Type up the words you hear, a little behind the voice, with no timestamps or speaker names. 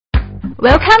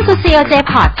Welcome to COJ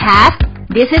Podcast.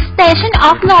 This is Station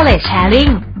of Knowledge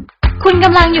Sharing. คุณก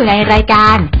ำลังอยู่ในรายกา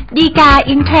รดีกา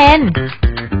อินเทรนด์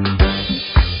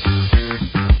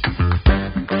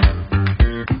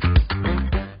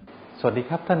สวัสดี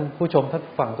ครับท่านผู้ชมท่าน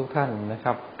ผู้ฟังทุกท่านนะค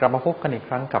รับกลับมาพบกันอีก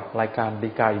ครั้งกับรายการดี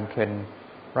กาอินเทรนด์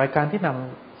รายการที่น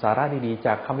ำสาระดีๆจ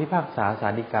ากคำพิพากษาศา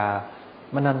ลฎีกา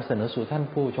มานำเสนอสู่ท่าน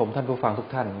ผู้ชมท่านผู้ฟังทุก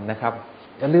ท่านนะครับ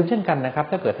อย่าลืมเช่นกันนะครับ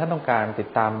ถ้าเกิดท่านต้องการติด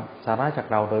ตามสาระจาก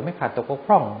เราโดยไม่ขาดตกบกพ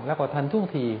ร่องและก็ทันท่วง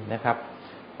ทีนะครับ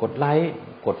กดไลค์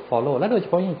กด Follow และโดยเฉ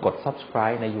พาะยิ่งกด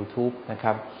Subscribe ใน YouTube นะค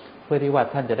รับเพื่อที่ว่า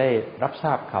ท่านจะได้รับทร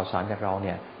าบข่าวสารจากเราเ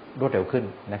นี่ยรวดเร็วขึ้น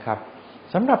นะครับ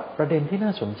สำหรับประเด็นที่น่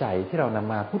าสนใจที่เราน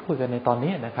ำมาพูดคุยกันในตอน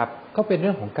นี้นะครับก็เป็นเ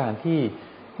รื่องของการที่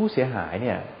ผู้เสียหายเ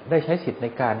นี่ยได้ใช้สิทธิ์ใน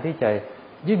การที่จะ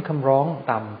ยื่นคำร้อง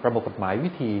ตามประมวลกฎหมายวิ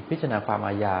ธีพิจารณาความอ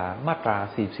าญามาตรา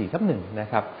 44/1 นะ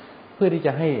ครับเพื่อที่จ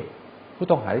ะให้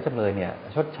ผู้ต้องหาหรือจำเลยเนี่ย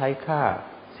ชดใช้ค่า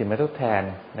สินไหมทดแทน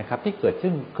นะครับที่เกิด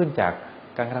ขึ้นจาก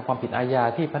การกระทำความผิดอาญา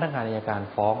ที่พนักงานอัยการ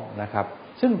ฟ้องนะครับ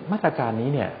ซึ่งมาตรการนี้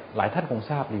เนี่ยหลายท่านคง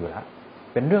ทราบอยู่แล้ว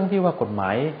เป็นเรื่องที่ว่ากฎหมา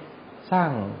ยสร้าง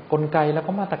กลไกแล้ว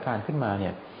ก็มาตรการขึ้นมาเนี่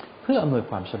ยเพื่ออำนวย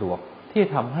ความสะดวกที่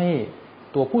ทำให้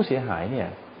ตัวผู้เสียหายเนี่ย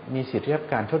มีสิทธิได้รับ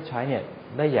การชดใช้เนี่ย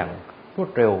ได้อย่างรว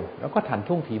ดเร็วแล้วก็ทัน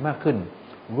ท่วงทีมากขึ้น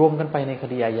รวมกันไปในค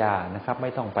ดีอาญานะครับไ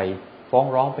ม่ต้องไปฟ้อง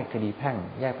ร้องเป็นคดีแพ่ง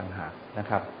แยกต่างหากนะ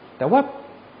ครับแต่ว่า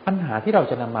ปัญหาที่เรา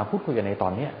จะนำมาพูดคุยกันในตอ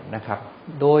นนี้นะครับ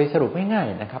โดยสรุปง่าย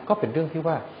ๆนะครับก็เป็นเรื่องที่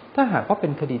ว่าถ้าหากว่าเป็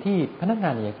นคดีที่พนักงา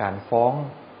นอัยการฟ้อง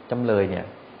จำเลยเนี่ย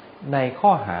ในข้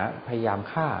อหาพยายาม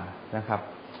ฆ่านะครับ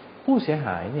ผู้เสียห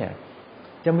ายเนี่ย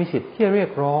จะมีสิทธิ์ที่เรีย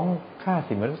กร้องค่า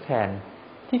สินไหมทดแทน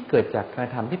ที่เกิดจากการกร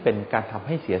ะทำที่เป็นการทำใ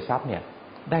ห้เสียทรัพย์เนี่ย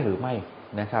ได้หรือไม่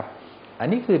นะครับอัน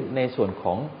นี้คือในส่วนข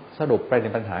องสรุปประเด็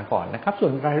นปัญหาก่อนนะครับส่ว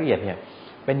นรายละเอียดเนี่ย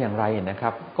เป็นอย่างไรนะครั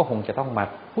บก็คงจะต้องมา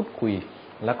พูดคุย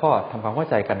แล้วก็ทำความเข้า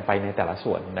ใจกันไปในแต่ละ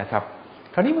ส่วนนะครับ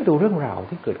คราวนี้มาดูเรื่องราว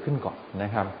ที่เกิดขึ้นก่อนน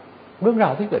ะครับเรื่องรา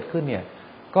วที่เกิดขึ้นเนี่ย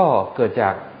ก็เกิดจา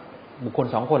กบุคคล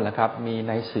สองคนแหละครับมี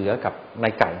นายเสือกับนา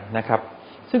ยไก่นะครับ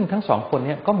ซึ่งทั้งสองคน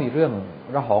นี้ก็มีเรื่อง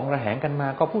ระหองระแหงกันมา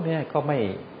ก็พูดง่ายๆก็ไม่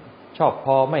ชอบพ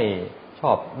อไม่ช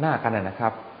อบหน้ากันนะครั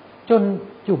บจน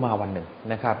อยู่มาวันหนึ่ง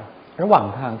นะครับระหว่าง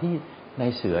ทางที่นา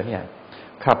ยเสือเนี่ย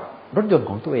ขับรถยนต์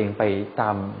ของตัวเองไปตา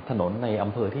มถนนในอ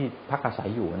ำเภอที่พักอาศัย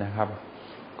อยู่นะครับ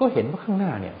ก็เห็นว่าข้างหน้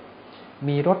าเนี่ย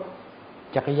มีรถ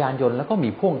จักรยานยนต์แล้วก็มี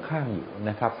พ่วงข้างอยู่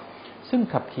นะครับซึ่ง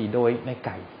ขับขี่โดยนายไ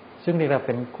ก่ซึ่งเรียกว่าเ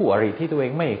ป็นคู่อริที่ตัวเอ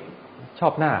งไม่ชอ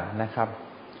บหน้านะครับ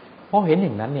พอเห็นอ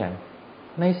ย่างนั้นเนี่ย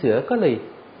นายเสือก็เลย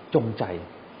จงใจ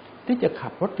ที่จะขั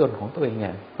บรถยนต์ของตัวเองเนี่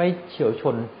ยไปเฉี่ยวช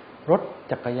นรถ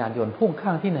จักรยานยนต์พ่วงข้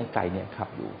างที่นายไก่เนี่ยขับ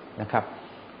อยู่นะครับ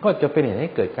ก็จะเป็นเหตุให้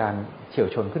เกิดการเฉี่ยว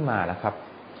ชนขึ้นมาแล้วครับ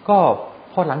ก็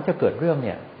พอหลังจะเกิดเรื่องเ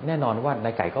นี่ยแน่นอนว่าน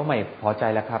ายไก่ก็ไม่พอใจ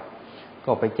แล้วครับ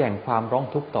ก็ไปแจ้งความร้อง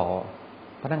ทุกข์ต่อ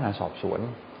พนักงานสอบสวน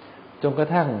จนกระ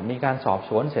ทั่งมีการสอบ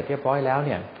สวนเสร็จเรียบร้อยแล้วเ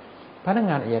นี่ยพนัก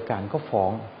งานอัยการก็ฟ้อ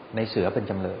งนายเสือเป็น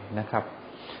จำเลยนะครับ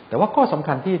แต่ว่าข้อสำ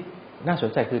คัญที่น่าสน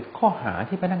ใจคือข้อหา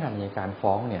ที่พนักงานอัยการ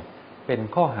ฟ้องเนี่ยเป็น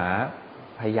ข้อหา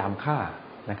พยายามฆ่า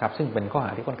นะครับซึ่งเป็นข้อห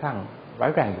าที่ค่อนข้างร้า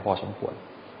ยแรงอยู่พอสมควร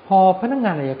พอพนักง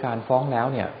านอัยการฟ้องแล้ว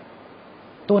เนี่ย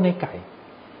ตัวนายไก่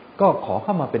ก็ขอเข้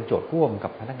ามาเป็นโจทย์ร่วมกั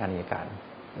บพนักงานอัยการ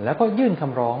แล้วก็ยื่นค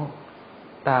ำร้อง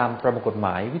ตามประมวลกฎหม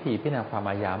ายวิธีพิจารณาความ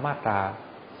อาญามาตรา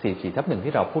 44/1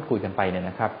 ที่เราพูดคุยกันไปเนี่ย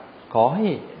นะครับขอให้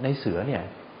นายเสือเนี่ย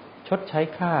ชดใช้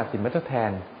ค่าสินไหมทดแท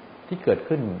นที่เกิด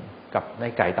ขึ้นกับนา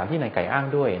ยไก่ตามที่นายไก่อ้าง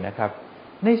ด้วยนะครับ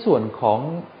ในส่วนของ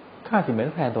ค่าสินไหม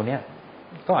ทดแทนตัวเนี้ย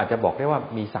ก็อาจจะบอกได้ว่า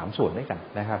มี3ส่วนด้วยกัน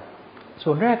นะครับส่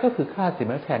วนแรกก็คือค่าสินไห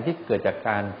มทดแทนที่เกิดจากก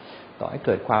ารต่อให้เ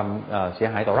กิดความเสีย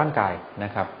หายต่อร่างกายน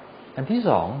ะครับอันที่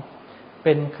2เ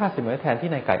ป็นค่าสินไหมทดแทนที่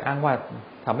นายไก่อ้างว่า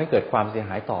ทำให้เกิดความเสียห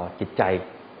ายต่อจิตใจ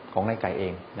ของนายไก่เอ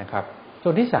งนะครับส่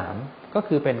วนที่3ก็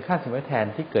คือเป็นค่าสินไหมทดแทน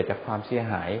ที่เกิดจากความเสีย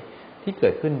หายที่เกิ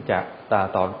ดขึ้นจาก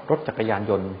ต่อรถจักรยาน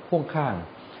ยนต์พ่วงข้าง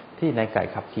ที่นายไก่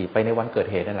ขับขี่ไปในวันเกิด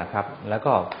เหตุนั่นแหละครับแล้ว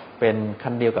ก็เป็นคั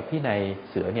นเดียวกับที่นาย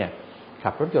เสือเนี่ยขั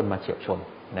บรถยนต์มาเฉี่ยวชน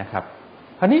นะครับ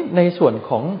คราวนี้ในส่วน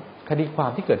ของคดีควา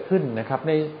มที่เกิดขึ้นนะครับใ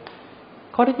น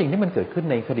ข้อที่จริงที่มันเกิดขึ้น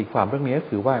ในคดีความเรื่องนี้ก็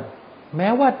คือว่าแม้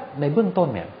ว่าในเบื้องต้น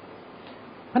เนี่ย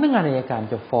พนักงานอัยการ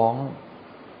จะฟ้อง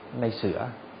ในเสือ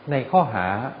ในข้อหา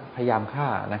พยายามฆ่า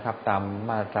นะครับตาม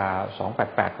มาตรา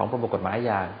 288 ของประมวลกฎหมายอา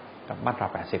ญากับมาตรา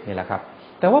 80 นี่แหละครับ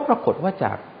แต่ว่าปรากฏว่าจ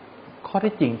ากข้อเท็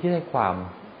จจริงที่ได้ความ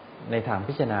ในทาง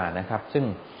พิจารณานะครับซึ่ง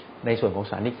ในส่วนของ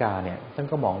ศาลฎีกาเนี่ยท่าน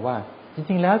ก็มองว่าจ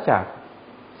ริงๆแล้วจาก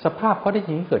สภาพข้อเท็จจ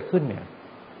ริงที่เกิดขึ้นเนี่ย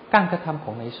การกระทำข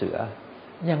องนายเสือ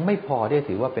ยังไม่พอได้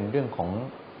ถือว่าเป็นเรื่องของ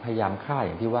พยายามฆ่าอ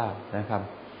ย่างที่ว่านะครับ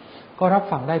ก็รับ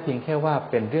ฟังได้เพียงแค่ว่า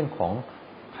เป็นเรื่องของ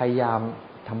พยายาม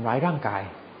ทำร้ายร่างกาย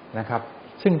นะครับ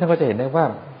ซึ่งท่านก็จะเห็นได้ว่า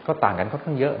ก็ต่างกันค่อน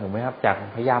ข้างเยอะถูกไหมครับจาก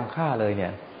พยายามฆ่าเลยเนี่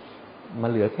ย มัน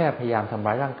เหลือแค่พยายามทำ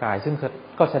ร้ายร่างกายซึ่ง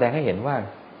ก็แสดงให้เห็นว่า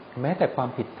แม้แต่ความ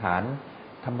ผิดฐาน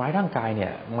ทำร้ายร่างกายเนี่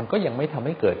ยมันก็ยังไม่ทำใ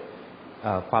ห้เกิด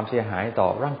ความเสียหายต่อ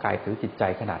ร่างกายหรือจิตใจ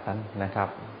ขนาดนั้นนะครับ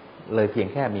เลยเพียง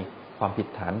แค่มีความผิด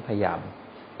ฐานพยายาม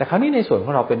แต่คราวนี้ในส่วนข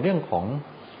องเราเป็นเรื่องของ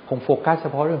คงโฟกัสเฉ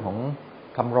พาะเรื่องของ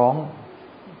คำร้อง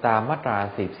ตามมาตรา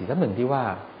44/1ที่ว่า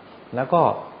แล้วก็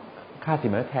ค่าสิน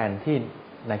ไหมทดแทนที่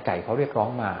นายไก่เขาเรียกร้อง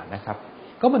มานะครับ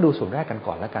ก็มาดูส่วนแรกกัน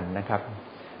ก่อนแล้วกันนะครับ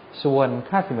ส่วน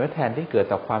ค่าสินไหมทดแทนที่เกิด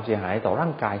ต่อความเสียหายต่อร่า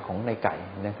งกายของนายไก่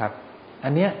นะครับอั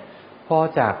นเนี้ยพอ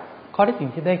จากข้อเท็จจริ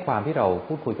งที่ได้ความที่เรา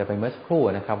พูดคุยกันไปเมื่อสักครู่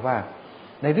นะครับว่า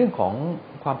ในเรื่องของ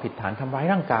ความผิดฐานทำร้าย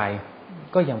ร่างกาย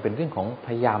ก็ยังเป็นเรื่องของพ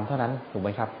ยายามเท่านั้นถูกไหม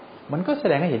ครับมันก็แส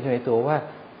ดงให้เห็นในตัวว่า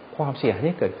ความเสียหาย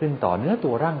ที่เกิดขึ้นต่อเนื้อ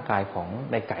ตัวร่างกายของ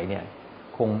นายไก่เนี่ย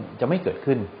คงจะไม่เกิด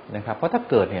ขึ้นนะครับเพราะถ้า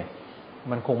เกิดเนี่ย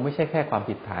มันคงไม่ใช่แค่ความ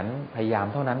ผิดฐานพยายาม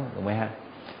เท่านั้นถูกไหมฮะ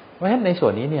เพราะฉะนั้นในส่ว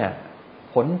นนี้เนี่ย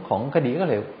ผลของคดีก็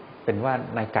เลยเป็นว่า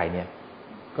นายไก่เนี่ย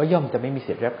ก็ย่อมจะไม่มี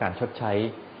สิทธิ์รับการชดใช้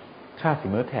ค่าสิน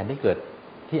ไหมทดแทนที่เกิด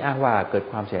ที่อ้างว่าเกิด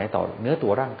ความเสียหายต่อเนื้อตั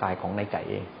วร่างกายของนายไก่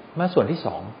เองมาส่วนที่ส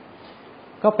อง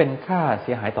ก็เป็นค่าเ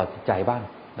สียหายต่อจิตใจบ้าง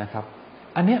นะครับ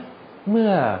อันเนี้ยเมื่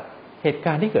อเหตุก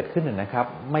ารณ์ที่เกิดขึ้นนะครับ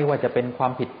ไม่ว่าจะเป็นควา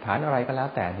มผิดฐานอะไรก็แล้ว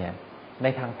แต่เนี่ยใน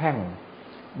ทางแพ่ง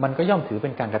มันก็ย่อมถือเป็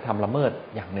นการกระทำละเมิด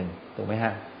อย่างหนึ่งถูกไหมฮ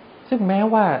ะซึ่งแม้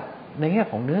ว่าในแง่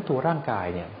ของเนื้อตัวร่างกาย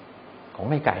เนี่ยของ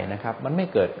นายไก่นะครับมันไม่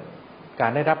เกิดการ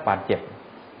ได้รับบาดเจ็บ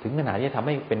ถึงขนาดที่จะทำใ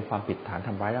ห้เป็นความผิดฐานท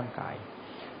ำร้ายร่างกาย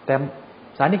แต่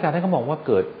ศาลฎีกาท่านก็มองว่าเ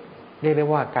กิดเรียกได้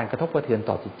ว่าการกระทบกระเทือน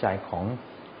ต่อจิตใจของ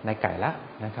นายไก่ละ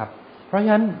นะครับเพราะฉ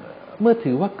ะนั้นเมื่อ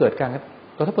ถือว่าเกิดการ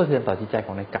กระทบกระเทือนต่อจิตใจข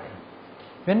องนายไก่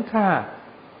เพราะฉะนั้นค่า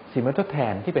สินไหมทดแท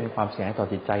นที่เป็นความเสียหายต่อ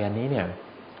จิตใจอันนี้เนี่ย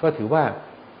ก็ถือว่า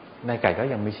นายไก่ก็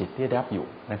ยังมีสิทธิ์ที่ได้รับอยู่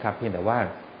นะครับเพียงแต่ว่า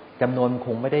จำนวนค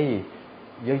งไม่ได้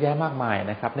เยอะแยะมากมาย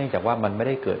นะครับเนื่องจากว่ามันไม่ไ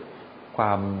ด้เกิดคว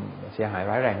ามเสียหาย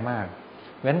ร้ายแรงมาก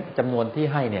เพราะฉะนั้นจำนวนที่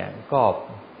ให้เนี่ยก็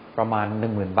ประมาณ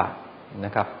 10,000 บาทน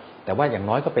ะครับแต่ว่าอย่าง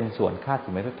น้อยก็เป็นส่วนค่าสิ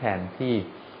นไหมทดแทนที่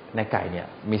นายไก่เนี่ย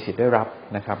มีสิทธิ์ได้รับ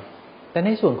นะครับแต่ใน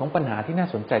ส่วนของปัญหาที่น่า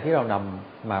สนใจที่เราน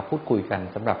ำมาพูดคุยกัน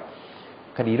สำหรับ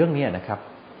คดีเรื่องนี้นะครับ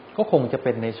ก็คงจะเ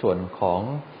ป็นในส่วนของ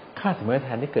ค่าสินไหมทดแท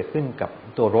นที่เกิดขึ้นกับ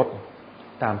ตัวรถ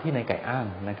ตามที่นายไก่อ้าง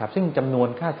นะครับซึ่งจำนวน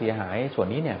ค่าเสียหายส่วน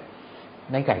นี้เนี่ย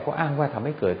นายไก่ก็อ้างว่าทำใ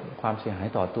ห้เกิดความเสียหาย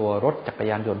ต่อตัวรถจักร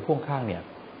ยานยนต์พ่วงข้างเนี่ย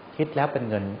คิดแล้วเป็น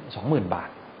เงิน 20,000 บาท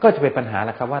ก็จะเป็นปัญหาแ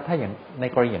ล้วครับว่าถ้าอย่างใน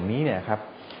กรณีอย่างนี้เนี่ยครับ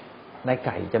นายไ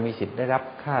ก่จะมีสิทธิ์ได้รับ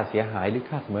ค่าเสียหายหรือ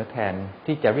ค่าสินไหมทดแทน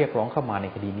ที่จะเรียกร้องเข้ามาใน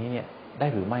คดีนี้เนี่ยได้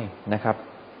หรือไม่นะครับ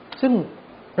ซึ่ง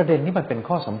ประเด็นนี้มันเป็น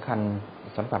ข้อสำคัญ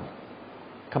สำหรับ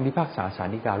คำพิพากษาศาล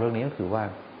ฎีกาเรื่องนี้ก็คือว่า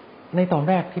ในตอน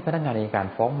แรกที่พนักงานอัยการ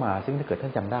ฟ้องมาซึ่งถ้าเกิดท่า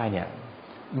นจำได้เนี่ย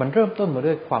มันเริ่มต้นมา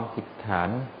ด้วยความผิดฐาน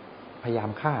พยายาม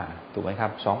ฆ่าถูกไหมครั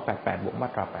บ288บวกมา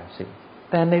ตรา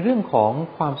80แต่ในเรื่องของ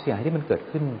ความเสียหายที่มันเกิด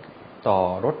ขึ้นต่อ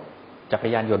รถจักร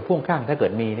ยานยนต์พ่วงข้างถ้าเกิ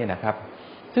ดมีเนี่ยนะครับ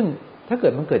ซึ่งถ้าเกิ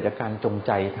ดมันเกิดจากการจงใ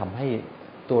จทำให้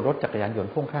ตัวรถจักรยานยนต์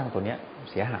พ่วงข้างตัวนี้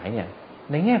เสียหายเนี่ย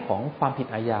ในแง่ของความผิด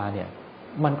อาญาเนี่ย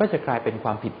มันก็จะกลายเป็นคว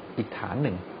ามผิดอีกฐานห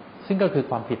นึ่งซึ่งก็คือ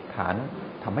ความผิดฐาน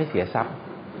ทำให้เสียทรัพย์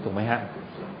ถูกไหมฮะ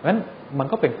เพราะฉะนั้นมัน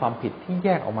ก็เป็นความผิดที่แย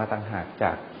กออกมาต่างหากจ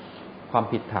ากความ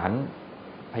ผิดฐาน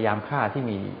พยายามฆ่าที่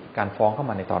มีการฟ้องเข้า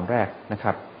มาในตอนแรกนะค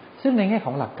รับซึ่งในแง่ข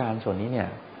องหลักการส่วนนี้เนี่ย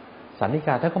ศาลฎีก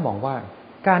าท่านก็มองว่า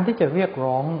การที่จะเรียก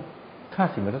ร้องค่า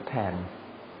สินไหมทดแทน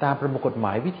ตามประมวลกฎหม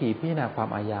ายวิธีพิจารณาความ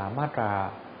อาญามาตรา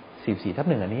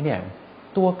44/1อันนี้เนี่ย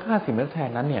ตัวค่าสินไหมทดแทน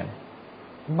นั้นเนี่ย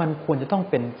มันควรจะต้อง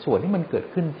เป็นส่วนที่มันเกิด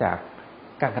ขึ้นจาก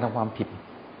การกระทำความผิด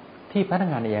ที่พนัก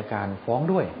งานอัยการฟ้อง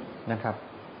ด้วยนะครับ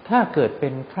ถ้าเกิดเป็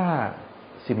นค่า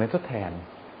สินไหมทดแทน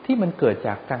ที่มันเกิดจ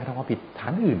ากการกระทำความผิดฐา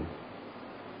นอื่น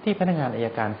ที่พนักงานอัย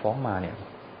การฟ้องมาเนี่ย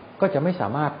ก็จะไม่สา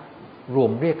มารถรว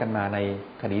มเรียกกันมาใน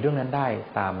คดีเรื่องนั้นได้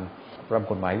ตามประมวล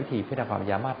กฎหมายวิธีพิจารณาความอา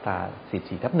ญามาตรา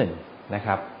44/1นะค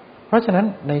รับเพราะฉะนั้น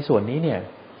ในส่วนนี้เนี่ย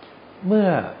เมื่อ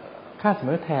ค่าสินไหม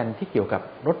ทดแทนที่เกี่ยวกับ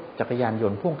รถจักรยานย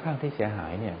นต์พ่วงข้างที่เสียหา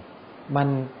ยเนี่ยมัน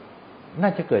น่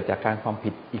าจะเกิดจากการความผิ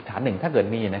ดอีกฐานหนึ่งถ้าเกิด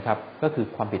มีนะครับก็คือ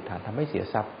ความผิดฐานทำให้เสีย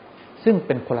ทรัพย์ซึ่งเ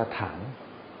ป็นคนละฐาน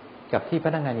กับที่พ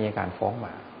นักงานอัยการฟ้องม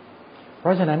าเพร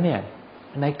าะฉะนั้นเนี่ย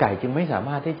นายไก่จึงไม่สาม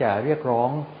ารถที่จะเรียกร้อง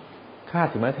ค่า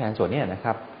สินไหมทดแทนส่วนนี้นะค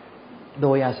รับโด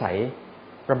ยอาศัย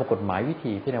ประมวลกฎหมายวิ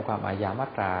ธีพิจารณาความอาญามา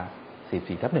ตรา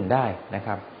44/1ได้นะค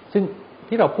รับซึ่ง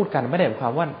ที่เราพูดกันไม่ได้หมายควา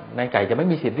มว่านายไก่จะไม่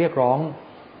มีสิทธิ์เรียกร้อง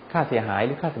ค่าเสียหายห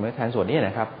รือค่าสินไหมทดแทนส่วนนี้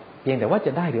นะครับเพียงแต่ว่าจ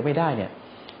ะได้หรือไม่ได้เนี่ย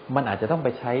มันอาจจะต้องไป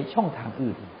ใช้ช่องทาง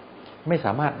อื่นไม่ส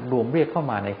ามารถรวมเรียกเข้า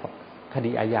มาในค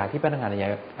ดีอาญาที่พนักงาน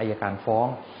อัยการฟ้อง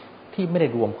ที่ไม่ได้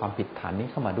รวมความผิดฐานนี้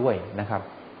เข้ามาด้วยนะครับ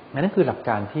นั่นคือหลักก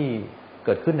ารที่เ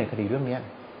กิดขึ้นในคดีเรื่องนี้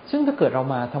ซึ่งถ้าเกิดเรา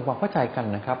มาทำความเข้าใจกัน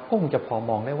นะครับก็คงจะพอ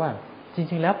มองได้ว่าจ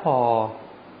ริงๆแล้วพอ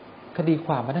คดีค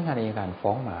วามพนักงานอัยการฟ้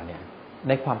องมาเนี่ยใ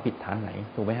นความผิดฐานไหน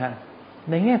ถูกไหมฮะ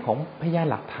ในแง่ของพยาน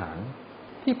หลักฐาน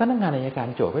ที่พนักงานอัยการ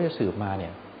โจทก์ก็จะสืบมาเนี่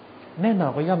ยแน่นอ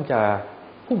นก็ย่อมจะ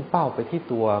พุ่งเป้าไปที่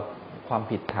ตัวความ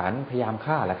ผิดฐานพยายาม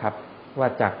ฆ่าแหละครับว่า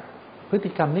จากพฤ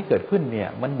ติกรรมที่เกิดขึ้นเนี่ย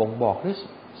มันบ่งบอกหรือ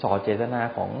ส่อเจตนา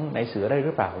ของนายเสือได้ห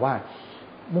รือเปล่าว่า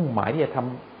มุ่งหมายที่จะท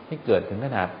ำให้เกิดถึงข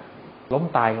นาดล้ม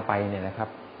ตายกันไปเนี่ยนะครับ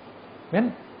งั้น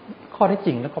ข้อเท็จจ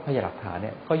ริงแล้วก็พยานหลักฐานเ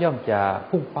นี่ยก็ย่อมจะ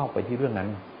พุ่งเป้าไปที่เรื่องนั้น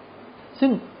ซึ่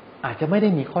งอาจจะไม่ได้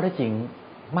มีข้อเท็จจริง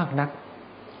มากนัก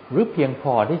หรือเพียงพ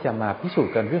อที่จะมาพิสูจ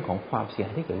น์กันเรื่องของความเสียห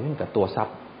ายที่เกิดขึ้นกับตัวทรัพ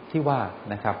ย์ที่ว่า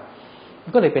นะครับ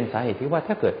ก็เลยเป็นสาเหตุที่ว่า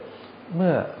ถ้าเกิดเมื่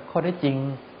อข้อเท็จจริง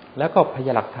แล้วก็พย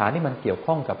านหลักฐานที่มันเกี่ยว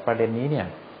ข้องกับประเด็นนี้เนี่ย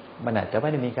มันอาจจะไม่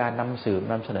ได้มีการนำสืบ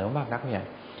นำเสนอมากนักเนี่ย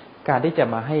การที่จะ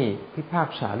มาให้พิพาก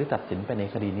ษาหรือตัดสินไปใน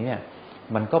คดีนี้เนี่ย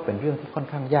มันก็เป็นเรื่องที่ค่อน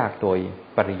ข้างยากโดย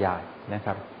ปริยายนะค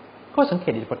รับข้อสังเก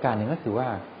ตอีกประการหนึ่งก็คือว่า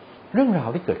เรื่องราว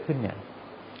ที่เกิดขึ้นเนี่ย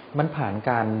มันผ่าน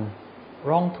การ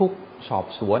ร้องทุกข์สอบ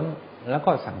สวนแล้ว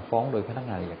ก็สั่งฟ้องโดยพนัก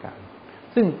งานอัยการ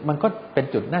ซึ่งมันก็เป็น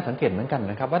จุดน่าสังเกตเหมือนกัน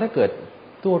นะครับว่าถ้าเกิด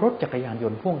ตัวรถจักรยานย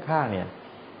นต์พ่วงข้างเนี่ย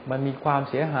มันมีความ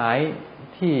เสียหาย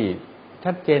ที่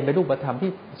ชัดเจนเป็นรูปธรรม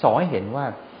ที่ส่อให้เห็นว่า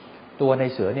ตัวใน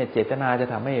เสือเนี่ยเจตนาจะ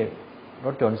ทำให้ร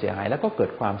ถยนต์เสียหายแล้วก็เกิด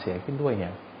ความเสียขึ้นด้วยเนี่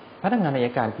ยพนักงานอัย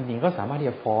การจริงๆก็สามารถที่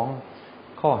จะฟ้อง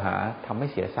ข้อหาทำให้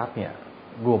เสียทรัพย์เนี่ย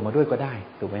รวมมาด้วยก็ได้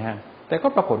ถูกไหมฮะแต่ก็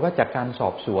ปรากฏว่าจากการสอ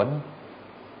บสวน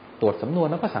ตรวจสำนวน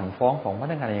แล้วก็สั่งฟ้องของพ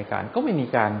นักงานอัยการก็ไม่มี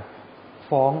การ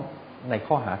ฟ้องใน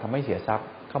ข้อหาทำให้เสียทรัพย์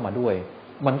เข้ามาด้วย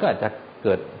มันก็อาจจะเ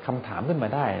กิดคำถามขึ้นมา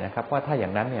ได้นะครับว่าถ้าอย่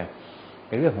างนั้นเนี่ยใ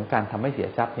นเรื่องของการทำให้เสีย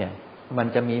ทรัพย์เนี่ยมัน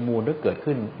จะมีมูลหรือเกิด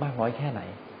ขึ้นมากน้อยแค่ไหน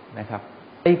นะครับ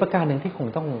อีกประการหนึ่งที่คง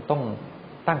ต้อง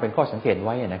ตั้งเป็นข้อสังเกตไ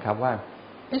ว้นะครับว่า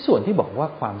ในส่วนที่บอกว่า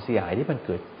ความเสียหายที่มันเ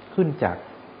กิดขึ้นจาก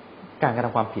การกระท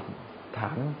ำความผิดฐ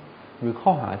านหรือข้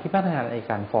อหาที่พนักงานอัย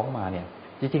การฟ้องมาเนี่ย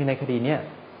จริงๆในคดีนี้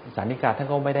ศาลฎีกาท่าน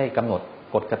ก็ไม่ได้กำหนด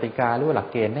กฎกติกาหรือหลัก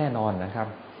เกณฑ์แน่นอนนะครับ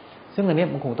ซึ่งอันนี้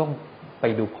มันคงต้องไป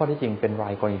ดูข้อที่จริงเป็นรา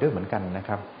ยกรณีด้วยเหมือนกันนะค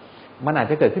รับมันอาจ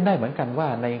จะเกิดขึ้นได้เหมือนกันว่า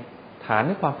ในฐานใ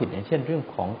นความผิดอย่างเช่นเรื่อง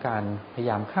ของการพยา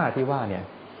ยามฆ่าที่ว่าเนี่ย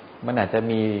มันอาจจะ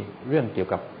มีเรื่องเกี่ยว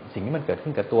กับสิ่งที่มันเกิดขึ้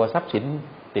นกับตัวทรัพย์สิน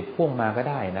ติดพ่วงมาก็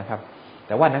ได้นะครับแ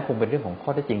ต่ว่านั้นคงเป็นเรื่องของข้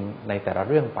อเท็จจริงในแต่ละ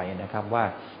เรื่องไปนะครับว่า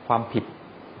ความผิด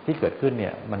ที่เกิดขึ้นเนี่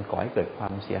ยมันก่อให้เกิดควา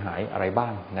มเสียหายอะไรบ้า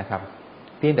งนะครับ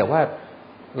เพียงแต่ว่า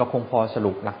เราคงพอส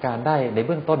รุปหลักการได้ในเ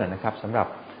บื้องต้นนะครับสำหรับ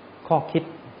ข้อคิด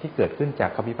ที่เกิดขึ้นจา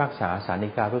กคำพิพากษาศาลฎี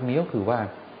กาเรื่องนี้ก็คือว่า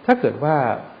ถ้าเกิดว่า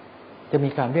จะมี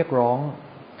การเรียกร้อง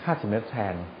ค่าสินไหมทดแท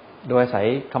นโดยอาศัย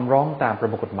คำร้องตามประ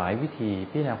มวลกฎหมายวิธี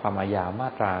พิจารณาความอาญามา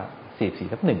ตรา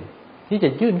 44/1 ที่จะ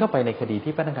ยื่นเข้าไปในคดี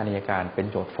ที่พนักงานอัยการเป็น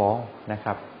โจทก์ฟ้องนะค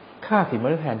รับค่าสินไหม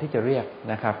ทดแทนที่จะเรียก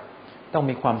นะครับต้อง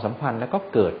มีความสัมพันธ์และก็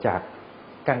เกิดจาก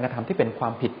การกระทำที่เป็นควา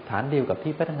มผิดฐานเดียวกับ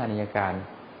ที่พนักงานอัยการ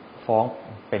ฟ้อง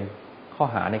เป็นข้อ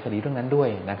หาในคดีเรื่องนั้นด้วย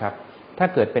นะครับถ้า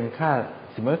เกิดเป็นค่า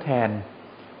สินไหมทดแทน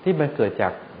ที่มันเกิดจา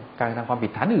กการกระทำความผิ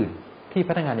ดฐานอื่นที่พ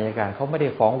นักงานอัยการเขาไม่ได้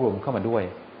ฟ้องรวมเข้ามาด้วย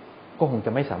ก็คงจ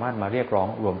ะไม่สามารถมาเรียกร้อง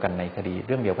รวมกันในคดีเ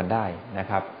รื่องเดียวกันได้นะ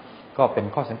ครับก็เป็น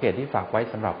ข้อสังเกตที่ฝากไว้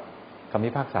สำหรับคำ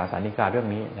พิพากษาศาลฎีกาเรื่อง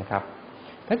นี้นะครับ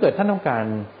ถ้าเกิดท่านต้องการ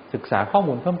ศึกษาข้อ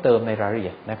มูลเพิ่มเติมในรายละเอี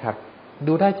ยดนะครับ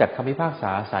ดูได้จากคำพิพากษ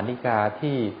าศาลฎีกา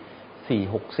ที่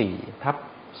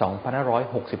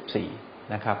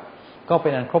 464/2564 นะครับก็เป็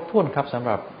นอันครบถ้วนครับสำห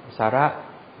รับสาระ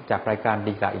จากรายการ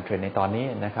ดีกาอินเทรนด์ในตอนนี้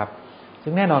นะครับ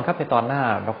ซึ่งแน่นอนครับในตอนหน้า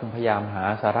เราคงพยายามหา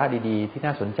สาระดีๆที่น่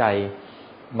าสนใจ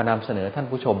มานำเสนอท่าน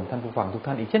ผู้ชมท่านผู้ฟังทุก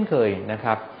ท่านอีกเช่นเคยนะค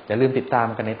รับอย่าลืมติดตาม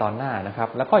กันในตอนหน้านะครับ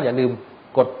แล้วก็อย่าลืม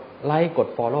กดไลค์กด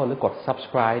follow หรือกด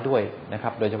subscribe ด้วยนะครั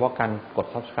บโดยเฉพาะการกด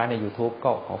subscribe ใน YouTube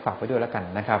ก็ขอฝากไว้ด้วยแล้วกัน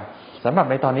นะครับสำหรับ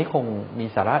ในตอนนี้คงมี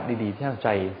สาระดีๆที่น่าสนใจ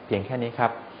เพียงแค่นี้ครั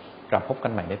บกลับพบกั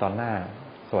นใหม่ในตอนหน้า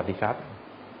สวัสดีครับ